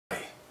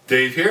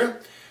Dave here.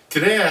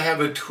 Today I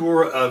have a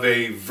tour of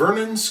a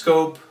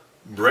Vernonscope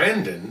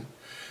Brandon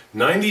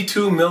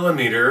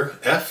 92mm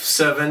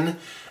f7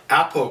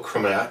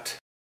 apochromat.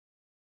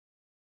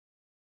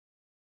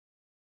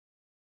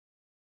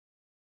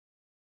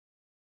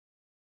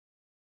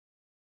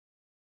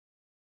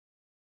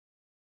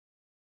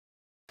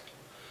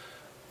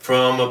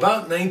 From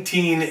about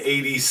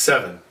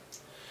 1987.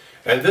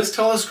 And this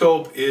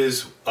telescope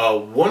is a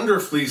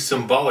wonderfully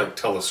symbolic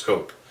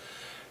telescope.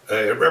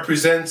 It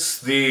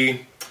represents the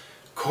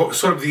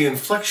sort of the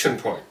inflection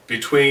point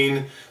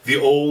between the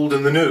old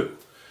and the new.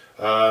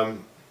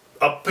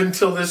 Up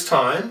until this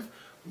time,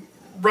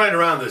 right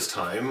around this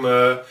time,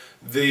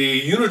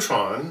 the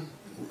Unitron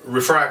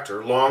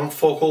refractor, long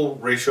focal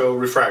ratio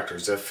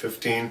refractors,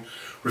 f15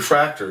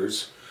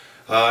 refractors,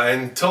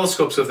 and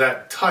telescopes of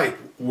that type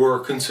were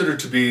considered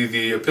to be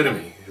the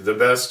epitome, the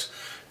best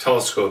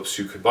telescopes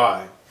you could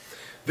buy.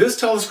 This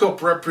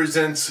telescope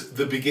represents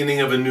the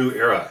beginning of a new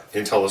era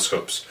in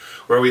telescopes,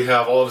 where we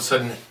have all of a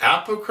sudden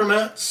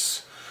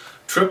apochromats,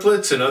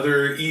 triplets, and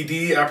other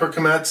ED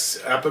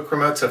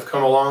apochromats have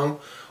come along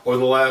over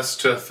the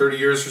last 30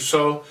 years or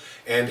so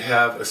and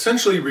have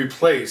essentially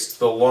replaced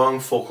the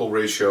long focal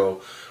ratio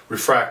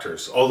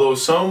refractors. Although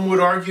some would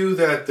argue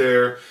that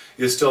there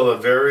is still a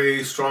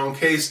very strong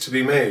case to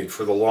be made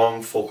for the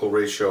long focal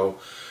ratio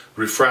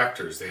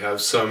refractors. They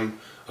have some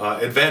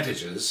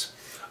advantages,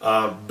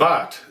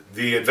 but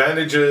the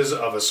advantages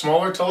of a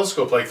smaller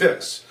telescope like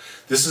this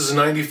is a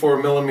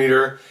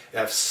 94mm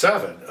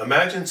f7.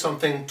 Imagine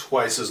something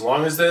twice as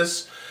long as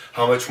this,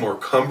 how much more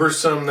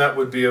cumbersome that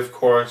would be, of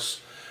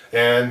course,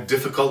 and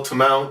difficult to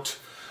mount,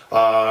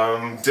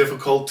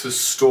 difficult to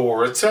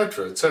store,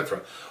 etc.,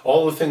 etc.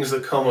 All the things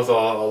that come with a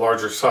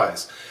larger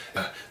size.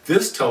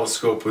 This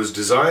telescope was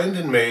designed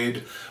and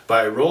made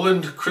by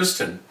Roland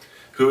Christen,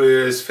 who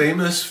is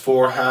famous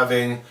for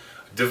having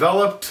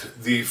developed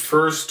the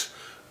first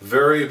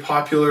very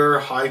popular,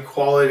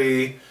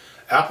 high-quality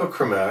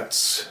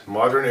apochromats,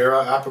 modern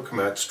era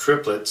apochromats,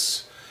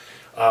 triplets,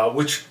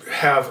 which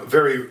have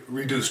very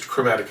reduced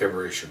chromatic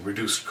aberration,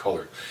 reduced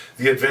color.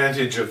 The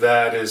advantage of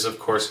that is, of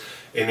course,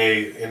 in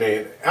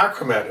an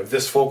achromat of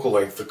this focal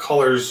length, the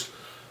colors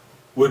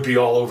would be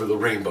all over the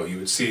rainbow. You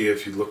would see,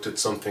 if you looked at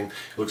something,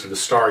 you looked at a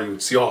star, you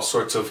would see all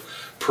sorts of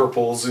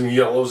purples and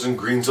yellows and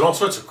greens and all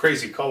sorts of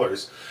crazy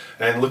colors.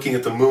 And looking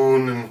at the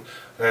moon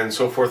and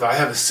so forth, I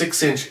have a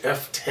 6-inch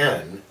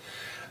f10,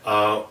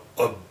 a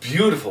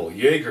beautiful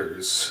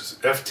Jaeger's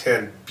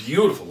f10,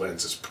 beautiful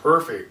lens. It's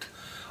perfect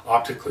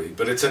optically,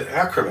 but it's an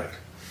achromat.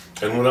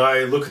 And when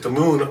I look at the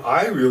moon,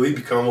 I really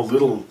become a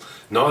little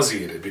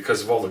nauseated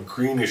because of all the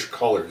greenish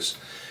colors.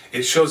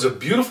 It shows a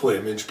beautiful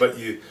image, but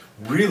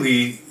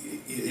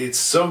it's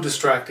so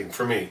distracting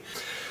for me.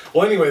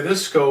 Well, anyway,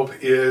 this scope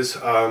is,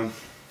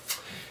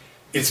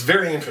 it's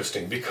very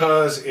interesting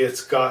because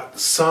it's got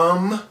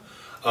some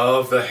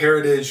of the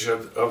heritage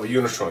of a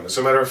Unitron. As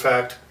a matter of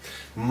fact,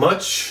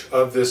 much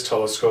of this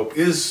telescope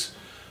is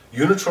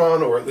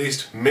Unitron, or at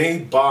least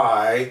made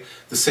by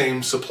the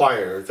same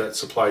supplier that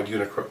supplied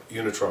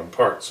Unitron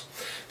parts.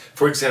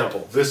 For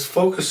example, this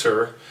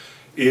focuser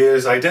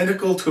is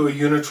identical to a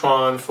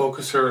Unitron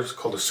focuser. It's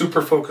called a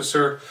super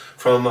focuser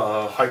from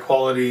a high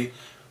quality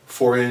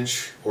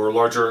 4-inch or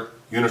larger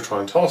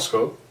Unitron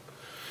telescope.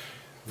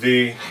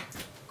 The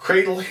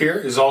cradle here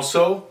is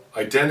also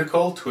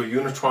identical to a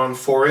Unitron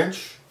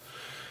 4-inch.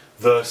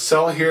 The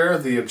cell here,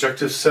 the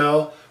objective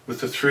cell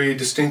with the 3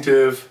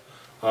 distinctive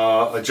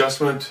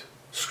adjustment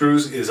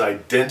screws, is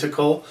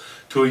identical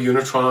to a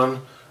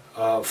Unitron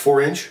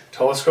 4-inch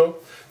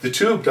telescope. The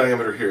tube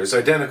diameter here is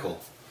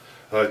identical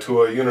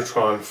to a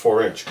Unitron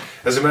 4-inch.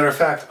 As a matter of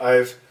fact,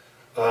 I've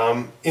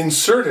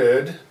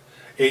inserted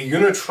a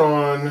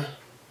Unitron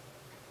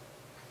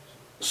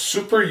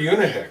Super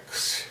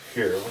Unihex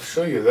here. I'll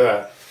show you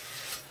that.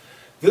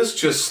 This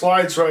just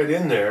slides right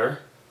in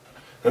there.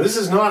 Now this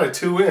is not a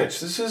 2-inch.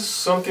 This is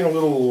something a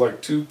little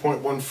like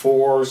 2.14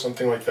 or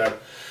something like that.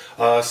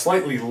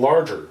 Slightly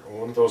larger,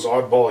 one of those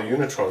oddball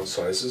Unitron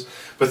sizes.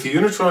 But the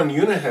Unitron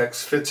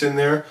Unihex fits in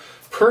there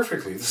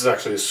perfectly. This is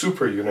actually a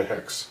Super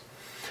Unihex.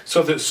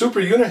 So the Super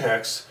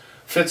Unihex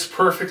fits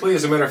perfectly.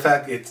 As a matter of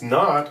fact, it's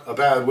not a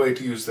bad way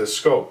to use this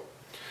scope.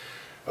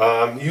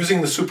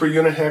 Using the Super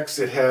Unihex,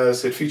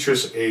 it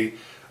features a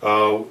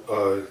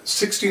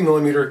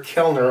 60mm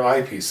Kellner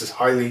eyepiece, this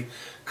highly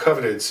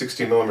coveted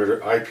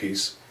 60mm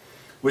eyepiece,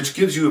 which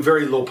gives you a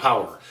very low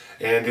power.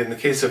 And in the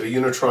case of a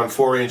Unitron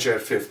 4-inch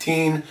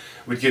f15,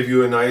 would give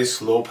you a nice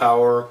low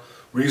power,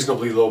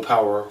 reasonably low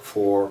power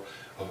for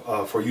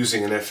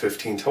using an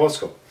f15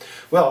 telescope.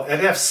 Well,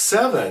 at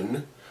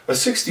f7, a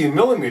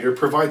 60mm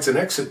provides an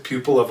exit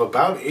pupil of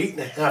about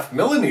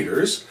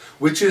 8.5mm,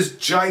 which is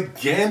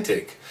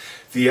gigantic.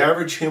 The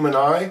average human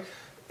eye,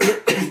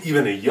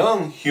 even a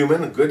young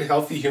human, a good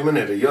healthy human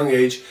at a young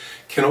age,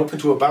 can open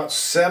to about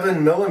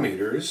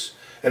 7mm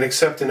and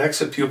accept an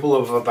exit pupil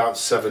of about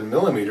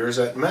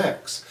 7mm at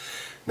max.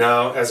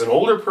 Now, as an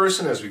older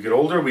person, as we get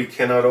older,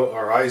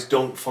 our eyes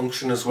don't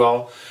function as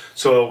well,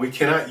 so we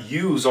cannot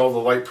use all the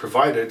light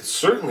provided,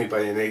 certainly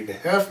by an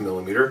 8.5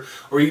 millimeter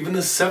or even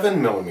a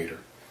 7 millimeter.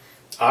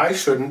 I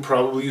shouldn't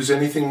probably use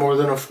anything more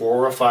than a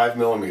 4 or 5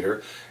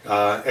 millimeter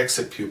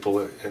exit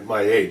pupil at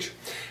my age.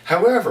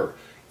 However,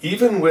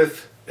 even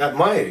at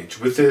my age,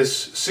 with this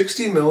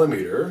 60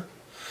 millimeter,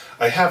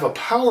 I have a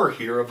power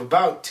here of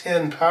about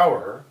 10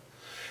 power.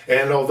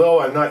 And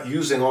although I'm not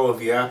using all of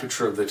the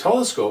aperture of the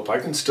telescope, I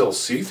can still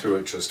see through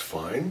it just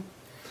fine.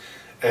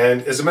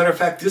 And as a matter of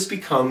fact, this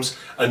becomes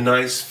a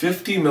nice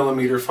 50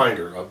 millimeter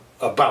finder,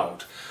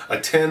 about a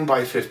 10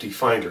 by 50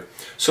 finder.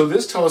 So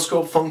this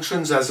telescope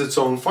functions as its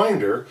own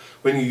finder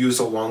when you use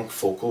a long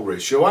focal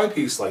ratio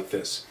eyepiece like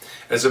this.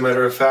 As a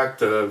matter of fact,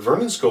 the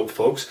Vernonscope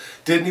folks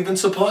didn't even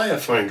supply a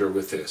finder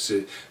with this.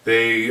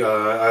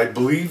 I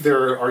believe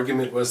their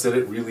argument was that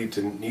it really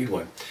didn't need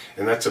one.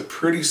 And that's a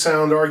pretty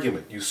sound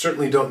argument. You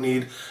certainly don't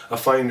need a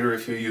finder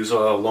if you use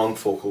a long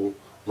focal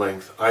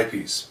length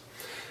eyepiece.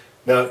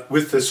 Now,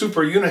 with the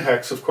Super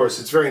Unihex, of course,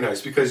 it's very nice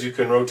because you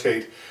can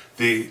rotate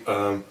the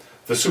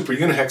Super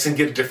Unihex and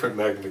get a different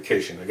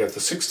magnification. I got the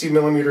 60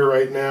 millimeter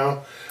right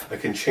now. I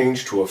can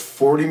change to a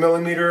 40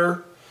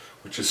 millimeter,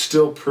 which is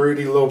still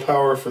pretty low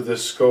power for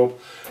this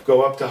scope,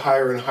 go up to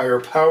higher and higher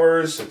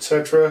powers,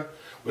 etc.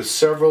 with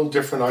several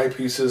different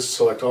eyepieces,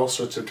 select all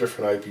sorts of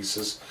different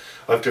eyepieces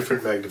of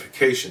different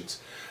magnifications.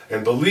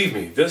 And believe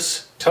me,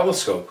 this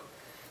telescope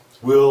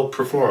will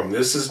perform.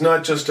 This is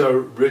not just a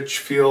rich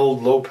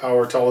field, low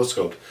power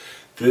telescope.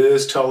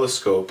 This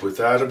telescope with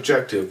that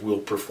objective will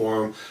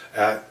perform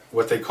at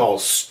what they call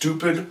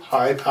stupid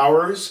high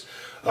powers,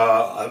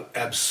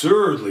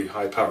 absurdly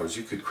high powers.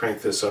 You could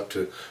crank this up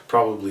to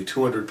probably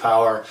 200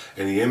 power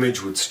and the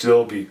image would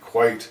still be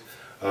quite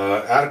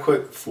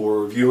adequate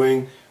for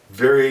viewing.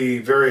 Very,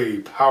 very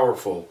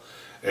powerful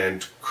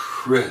and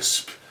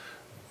crisp,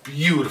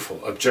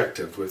 beautiful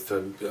objective with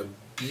a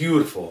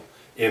beautiful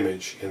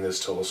image in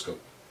this telescope.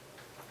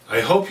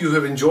 I hope you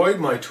have enjoyed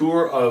my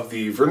tour of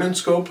the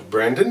Vernonscope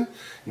Brandon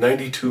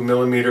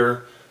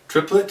 92mm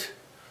triplet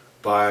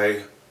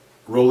by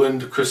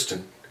Roland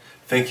Christen.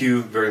 Thank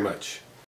you very much.